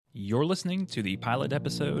You're listening to the pilot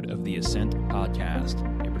episode of the Ascent Podcast,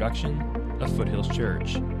 a production of Foothills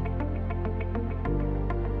Church.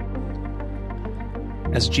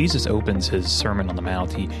 As Jesus opens his Sermon on the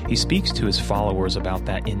Mount, he speaks to his followers about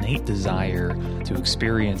that innate desire to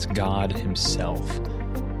experience God himself.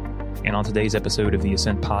 And on today's episode of the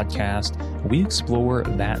Ascent Podcast, we explore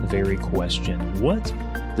that very question. What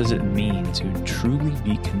does it mean to truly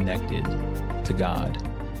be connected to God?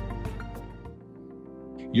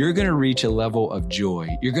 You're going to reach a level of joy.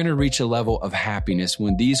 You're going to reach a level of happiness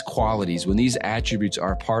when these qualities, when these attributes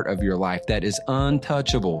are part of your life that is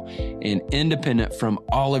untouchable and independent from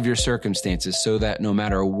all of your circumstances, so that no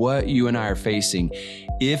matter what you and I are facing,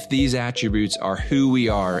 if these attributes are who we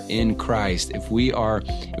are in Christ, if we are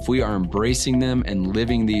embracing them and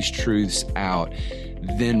living these truths out,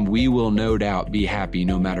 then we will no doubt be happy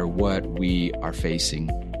no matter what we are facing.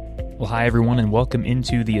 Well, hi, everyone, and welcome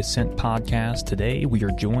into the Ascent Podcast. Today, we are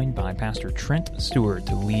joined by Pastor Trent Stewart,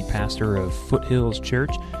 the lead pastor of Foothills Church,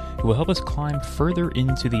 who will help us climb further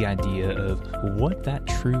into the idea of what that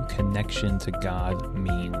true connection to God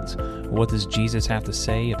means. What does Jesus have to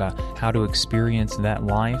say about how to experience that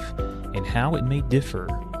life and how it may differ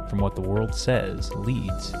from what the world says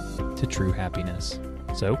leads to true happiness?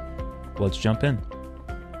 So, let's jump in.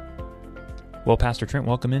 Well, Pastor Trent,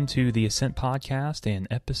 welcome into the Ascent Podcast and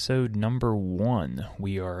episode number 1.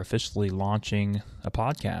 We are officially launching a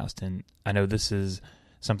podcast, and I know this is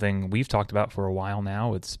something we've talked about for a while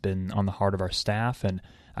now. It's been on the heart of our staff, and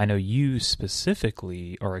I know you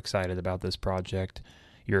specifically are excited about this project.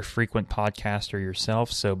 You're a frequent podcaster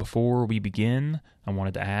yourself, so before we begin, I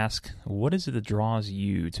wanted to ask, what is it that draws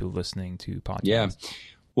you to listening to podcasts? Yeah.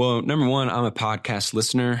 Well, number one, I'm a podcast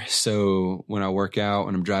listener. So when I work out,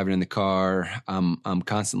 when I'm driving in the car, I'm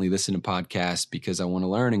constantly listening to podcasts because I want to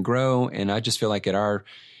learn and grow. And I just feel like in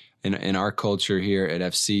our culture here at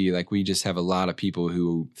FC, like we just have a lot of people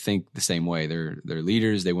who think the same way. They're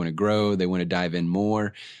leaders. They want to grow. They want to dive in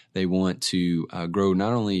more. They want to grow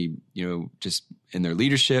not only, just in their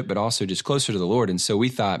leadership, but also just closer to the Lord. And so we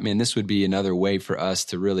thought, man, this would be another way for us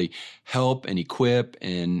to really help and equip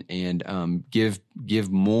and give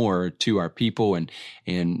more to our people and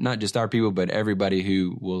not just our people, but everybody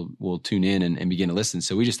who will tune in and begin to listen.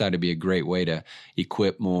 So we just thought it'd be a great way to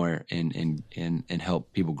equip more and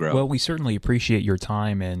help people grow. Well, we certainly appreciate your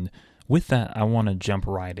time. And with that, I want to jump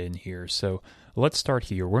right in here. So let's start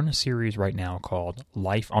here. We're in a series right now called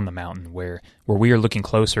Life on the Mountain, where we are looking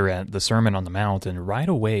closer at the Sermon on the Mount, and right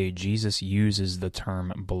away, Jesus uses the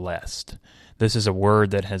term blessed. This is a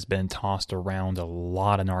word that has been tossed around a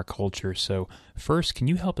lot in our culture. So first, can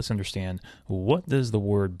you help us understand, what does the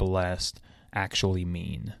word blessed actually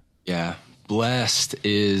mean? Yeah. Blessed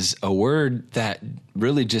is a word that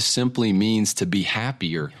really just simply means to be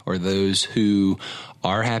happier, or those who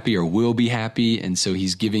are happy or will be happy. And so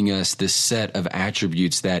he's giving us this set of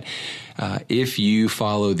attributes that if you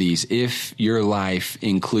follow these, if your life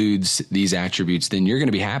includes these attributes, then you're going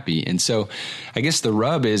to be happy. And so I guess the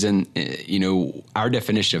rub is in, our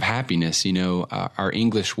definition of happiness, our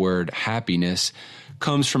English word happiness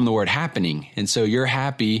comes from the word happening. And so you're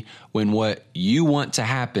happy when what you want to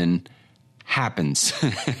happens.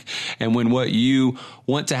 And when what you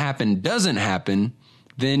want to happen doesn't happen,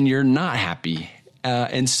 then you're not happy.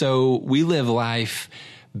 And so we live life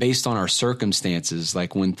based on our circumstances.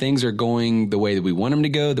 Like when things are going the way that we want them to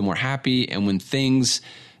go, then we're happy. And when things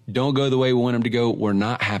don't go the way we want them to go, we're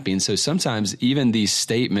not happy. And so sometimes even these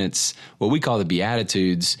statements, what we call the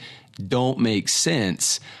Beatitudes, don't make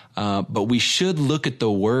sense. But we should look at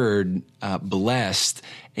the word blessed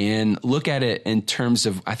and look at it in terms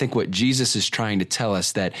of, I think, what Jesus is trying to tell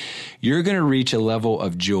us, that you're going to reach a level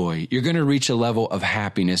of joy. You're going to reach a level of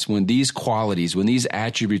happiness when these qualities, when these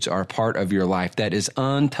attributes are part of your life that is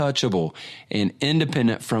untouchable and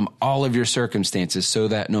independent from all of your circumstances, so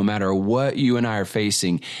that no matter what you and I are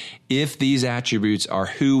facing, if these attributes are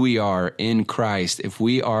who we are in Christ, if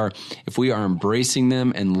we are embracing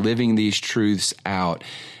them and living these truths out,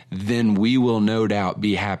 then we will no doubt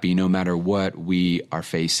be happy no matter what we are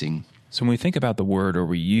facing. So when we think about the word, or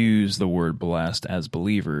we use the word blessed as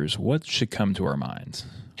believers, what should come to our minds?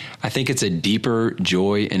 I think it's a deeper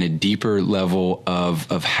joy and a deeper level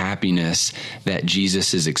of happiness that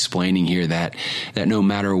Jesus is explaining here, that no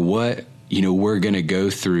matter what we're going to go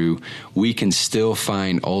through, we can still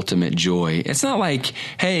find ultimate joy. It's not like,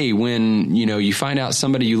 hey, when, you find out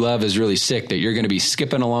somebody you love is really sick, that you're going to be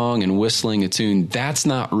skipping along and whistling a tune. That's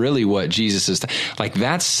not really what Jesus is like.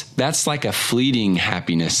 That's like a fleeting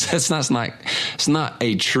happiness. It's not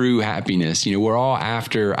a true happiness. We're all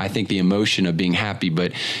after, I think, the emotion of being happy,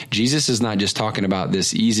 but Jesus is not just talking about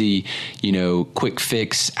this easy, quick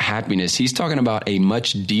fix happiness. He's talking about a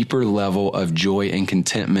much deeper level of joy and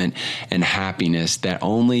contentment and happiness that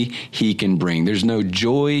only he can bring. There's no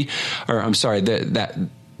joy, that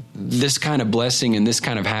this kind of blessing and this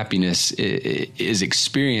kind of happiness is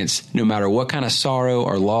experienced no matter what kind of sorrow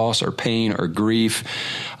or loss or pain or grief.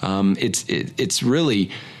 It's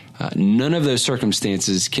really none of those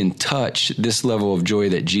circumstances can touch this level of joy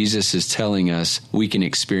that Jesus is telling us we can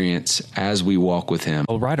experience as we walk with him.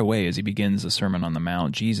 Well, right away, as he begins the Sermon on the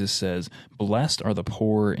Mount, Jesus says, "Blessed are the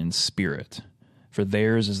poor in spirit, for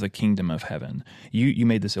theirs is the kingdom of heaven." You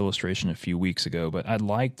made this illustration a few weeks ago, but I'd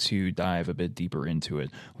like to dive a bit deeper into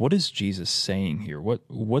it. What is Jesus saying here?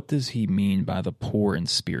 What does he mean by the poor in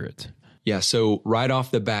spirit? Yeah, so right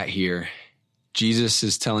off the bat here, Jesus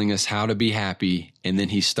is telling us how to be happy, and then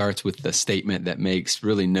he starts with the statement that makes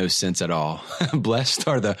really no sense at all. Blessed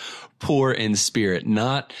are the poor in spirit,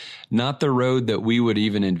 not the road that we would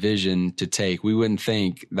even envision to take. We wouldn't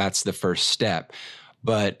think that's the first step,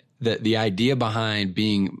 but the idea behind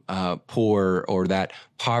being poor, or that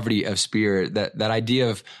poverty of spirit, that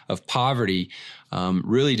idea of poverty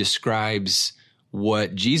really describes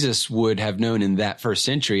what Jesus would have known in that first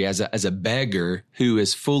century as a beggar who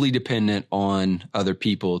is fully dependent on other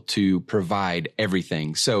people to provide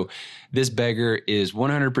everything. So this beggar is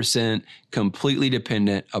 100% completely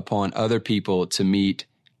dependent upon other people to meet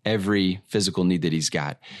every physical need that he's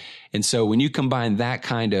got. And so when you combine that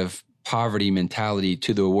kind of poverty mentality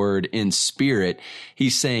to the word in spirit,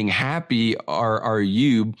 he's saying, happy are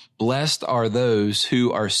you, blessed are those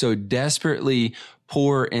who are so desperately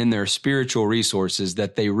poor in their spiritual resources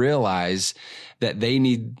that they realize that they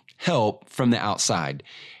need help from the outside.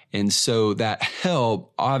 And so that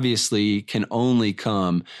help obviously can only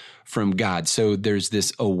come from God. So there's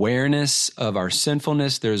this awareness of our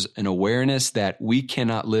sinfulness. There's an awareness that we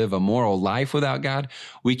cannot live a moral life without God.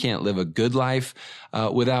 We can't live a good life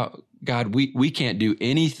without God. We can't do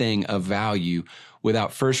anything of value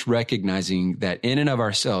without first recognizing that in and of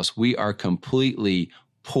ourselves, we are completely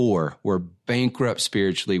poor. We're bankrupt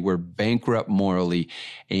spiritually. We're bankrupt morally.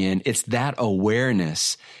 And it's that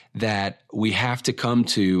awareness that we have to come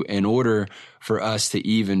to in order for us to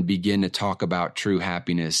even begin to talk about true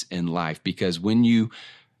happiness in life. Because when you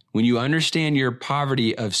understand your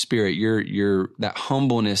poverty of spirit, your that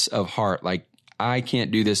humbleness of heart, like, I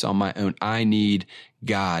can't do this on my own, I need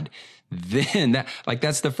God, then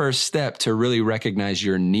that's the first step to really recognize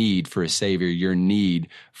your need for a savior, your need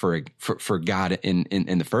for God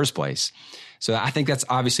in the first place. So I think that's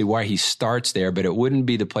obviously why he starts there, but it wouldn't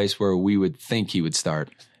be the place where we would think he would start.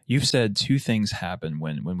 You've said two things happen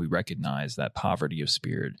when we recognize that poverty of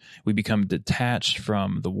spirit. We become detached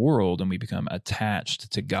from the world and we become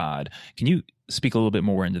attached to God. Can you speak a little bit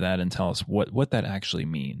more into that and tell us what that actually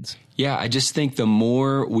means? Yeah, I just think the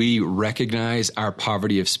more we recognize our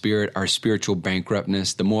poverty of spirit, our spiritual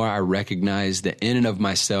bankruptness, the more I recognize that in and of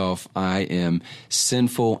myself, I am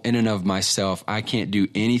sinful. In and of myself, I can't do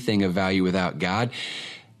anything of value without God.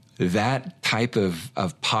 That type of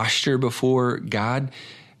posture before God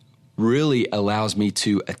really allows me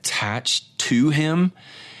to attach to him.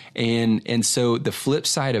 And so the flip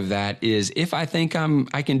side of that is, if I think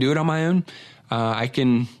I can do it on my own,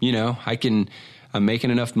 I'm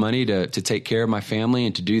making enough money to take care of my family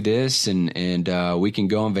and to do this, and we can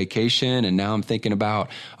go on vacation. And now I'm thinking about,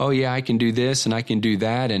 oh yeah, I can do this and I can do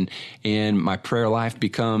that. And my prayer life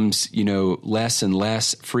becomes, less and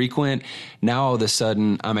less frequent. Now all of a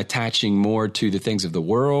sudden I'm attaching more to the things of the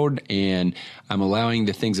world, and I'm allowing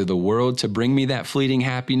the things of the world to bring me that fleeting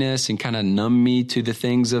happiness and kind of numb me to the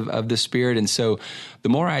things of the spirit. And so the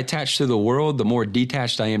more I attach to the world, the more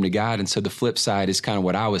detached I am to God. And so the flip side is kind of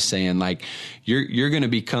what I was saying, like you're going to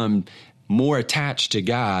become more attached to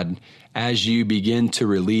God as you begin to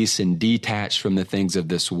release and detach from the things of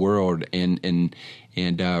this world, and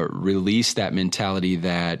release that mentality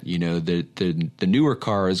that, the newer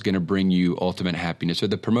car is going to bring you ultimate happiness, or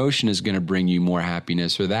the promotion is going to bring you more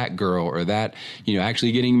happiness, or that girl, or that,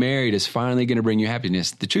 actually getting married is finally going to bring you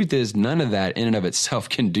happiness. The truth is, none of that in and of itself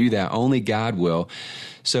can do that. Only God will.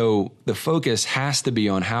 So the focus has to be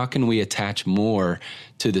on how can we attach more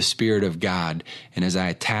to the Spirit of God. And as I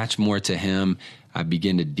attach more to him, I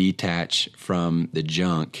begin to detach from the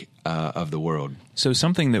junk of the world. So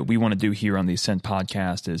something that we want to do here on the Ascent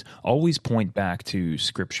podcast is always point back to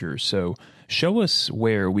Scripture. So show us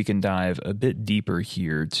where we can dive a bit deeper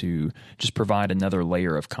here to just provide another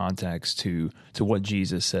layer of context to what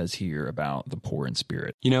Jesus says here about the poor in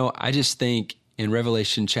spirit. I just think in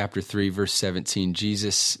Revelation chapter 3, verse 17,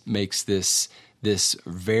 Jesus makes this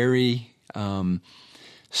very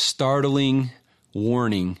startling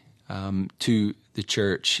warning to the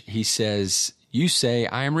church. He says, "You say,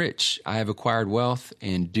 I am rich, I have acquired wealth,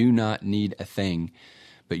 and do not need a thing.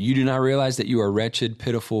 But you do not realize that you are wretched,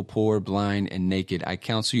 pitiful, poor, blind, and naked. I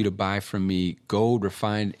counsel you to buy from me gold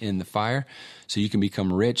refined in the fire, so you can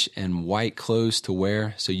become rich, and white clothes to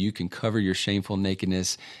wear, so you can cover your shameful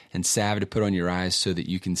nakedness, and salve to put on your eyes so that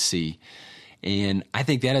you can see." And I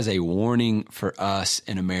think that is a warning for us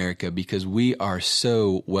in America, because we are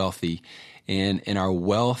so wealthy. And our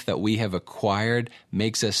wealth that we have acquired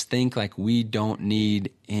makes us think like we don't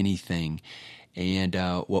need anything. And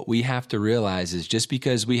what we have to realize is just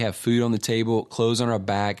because we have food on the table, clothes on our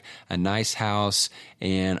back, a nice house,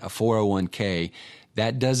 and a 401k,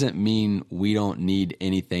 that doesn't mean we don't need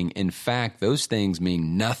anything. In fact, those things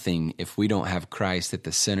mean nothing if we don't have Christ at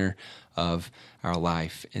the center of our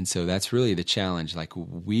life. And so that's really the challenge. Like,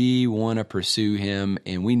 we want to pursue him,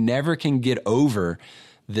 and we never can get over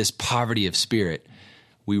this poverty of spirit.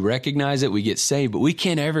 We recognize it, we get saved, but we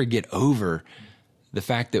can't ever get over the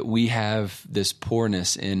fact that we have this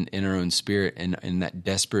poorness in our own spirit and that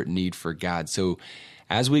desperate need for God. So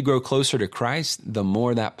as we grow closer to Christ, the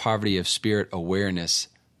more that poverty of spirit awareness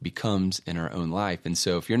becomes in our own life. And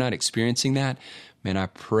so if you're not experiencing that, man, I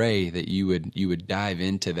pray that you would dive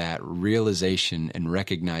into that realization and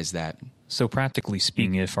recognize that. So practically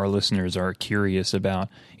speaking, if our listeners are curious about,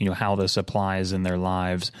 how this applies in their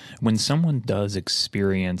lives, when someone does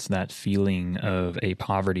experience that feeling of a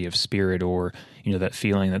poverty of spirit, or, that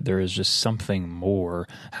feeling that there is just something more,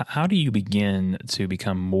 how do you begin to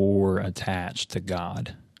become more attached to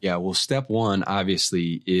God? Yeah, well, step one,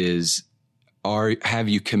 obviously, is have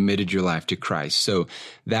you committed your life to Christ? So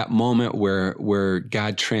that moment where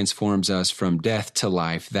God transforms us from death to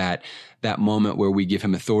life, that moment where we give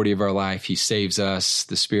him authority of our life, he saves us,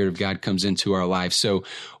 the Spirit of God comes into our life. So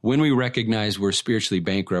when we recognize we're spiritually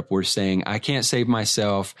bankrupt, we're saying, I can't save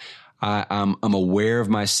myself. I'm aware of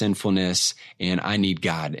my sinfulness, and I need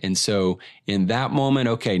God. And so in that moment,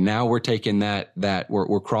 okay, now we're taking that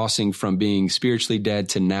we're crossing from being spiritually dead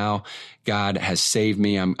to now God has saved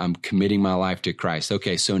me. I'm committing my life to Christ.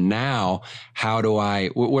 Okay, so now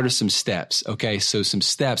what are some steps? Okay, so some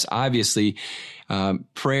steps, obviously,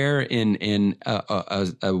 prayer in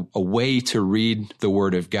a way to read the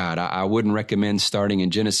Word of God. I wouldn't recommend starting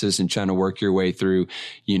in Genesis and trying to work your way through,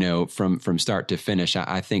 from start to finish.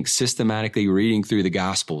 I think systematically reading through the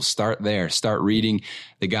Gospels, start there. Start reading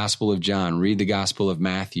the Gospel of John, read the Gospel of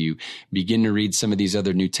Matthew, begin to read some of these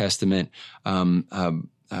other New Testament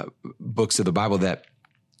books of the Bible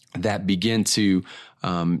that begin to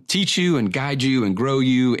teach you and guide you and grow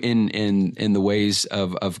you in the ways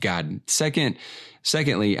of God.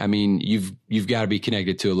 Secondly, I mean, you've got to be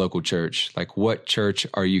connected to a local church. Like, what church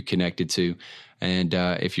are you connected to? And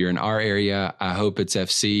if you're in our area, I hope it's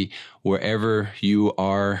FC. Wherever you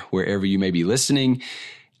are, wherever you may be listening,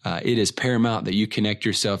 it is paramount that you connect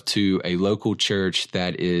yourself to a local church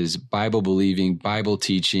that is Bible believing, Bible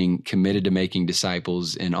teaching, committed to making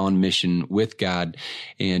disciples, and on mission with God.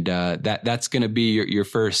 And that's going to be your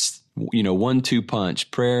first, 1-2 punch: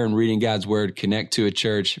 prayer and reading God's word. Connect to a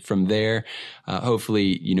church. From there,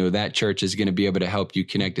 hopefully, that church is going to be able to help you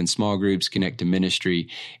connect in small groups, connect to ministry.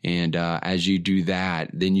 And as you do that,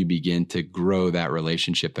 then you begin to grow that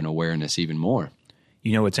relationship and awareness even more.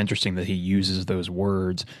 It's interesting that he uses those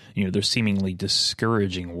words. They're seemingly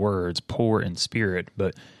discouraging words, poor in spirit,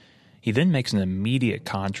 but he then makes an immediate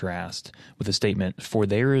contrast with the statement, "For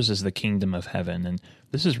theirs is the kingdom of heaven." And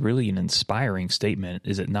this is really an inspiring statement,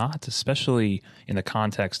 is it not? Especially in the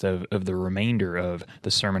context of the remainder of the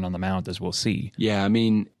Sermon on the Mount, as we'll see. Yeah, I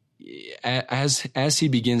mean, as he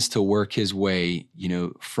begins to work his way,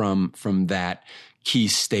 from that key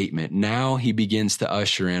statement, now he begins to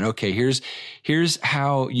usher in, okay, here's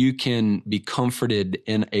how you can be comforted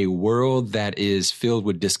in a world that is filled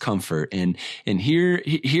with discomfort. And here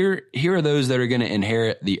are those that are going to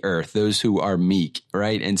inherit the earth, those who are meek,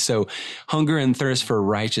 right? And so hunger and thirst for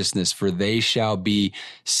righteousness, for they shall be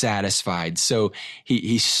satisfied. So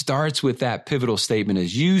he starts with that pivotal statement.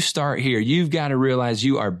 As you start here, you've got to realize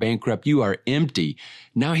you are bankrupt, you are empty.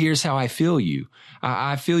 Now here's how I feel you.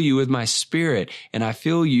 I feel you with my Spirit, And I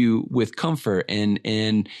fill you with comfort. And,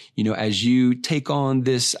 as you take on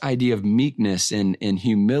this idea of meekness and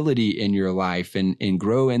humility in your life and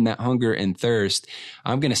grow in that hunger and thirst,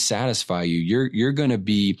 I'm going to satisfy you. You're going to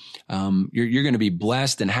be, you're going to be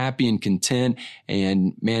blessed and happy and content.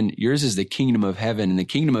 And man, yours is the kingdom of heaven, and the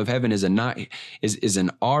kingdom of heaven is an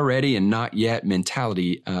already and not yet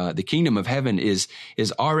mentality. The kingdom of heaven is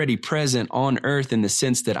already present on earth in the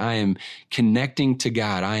sense that I am connecting to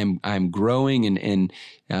God. I am growing and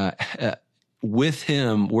with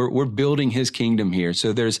him, we're building his kingdom here.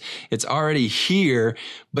 So it's already here,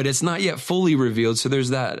 but it's not yet fully revealed. So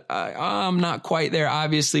there's that, I'm not quite there.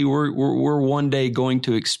 Obviously we're one day going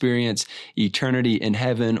to experience eternity in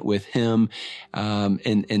heaven with him.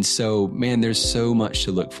 And so, man, there's so much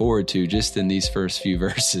to look forward to just in these first few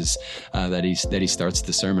verses, that he starts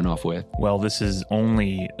the sermon off with. Well, this is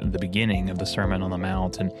only the beginning of the Sermon on the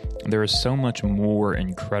Mount, and there is so much more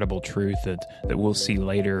incredible truth that we'll see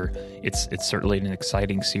later. It's certainly an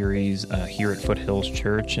exciting series here at Foothills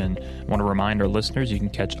Church, and I want to remind our listeners you can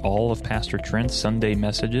catch all of Pastor Trent's Sunday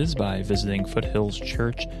messages by visiting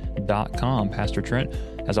foothillschurch.com. Pastor Trent,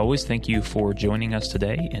 as always, thank you for joining us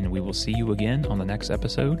today, and we will see you again on the next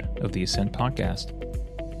episode of the Ascent Podcast.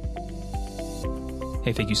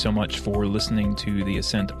 Hey, thank you so much for listening to the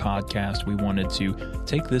Ascent Podcast. We wanted to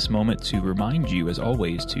take this moment to remind you, as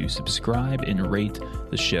always, to subscribe and rate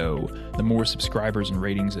the show. The more subscribers and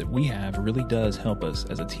ratings that we have really does help us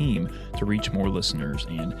as a team to reach more listeners.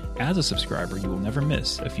 And as a subscriber, you will never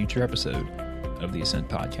miss a future episode of the Ascent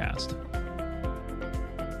Podcast.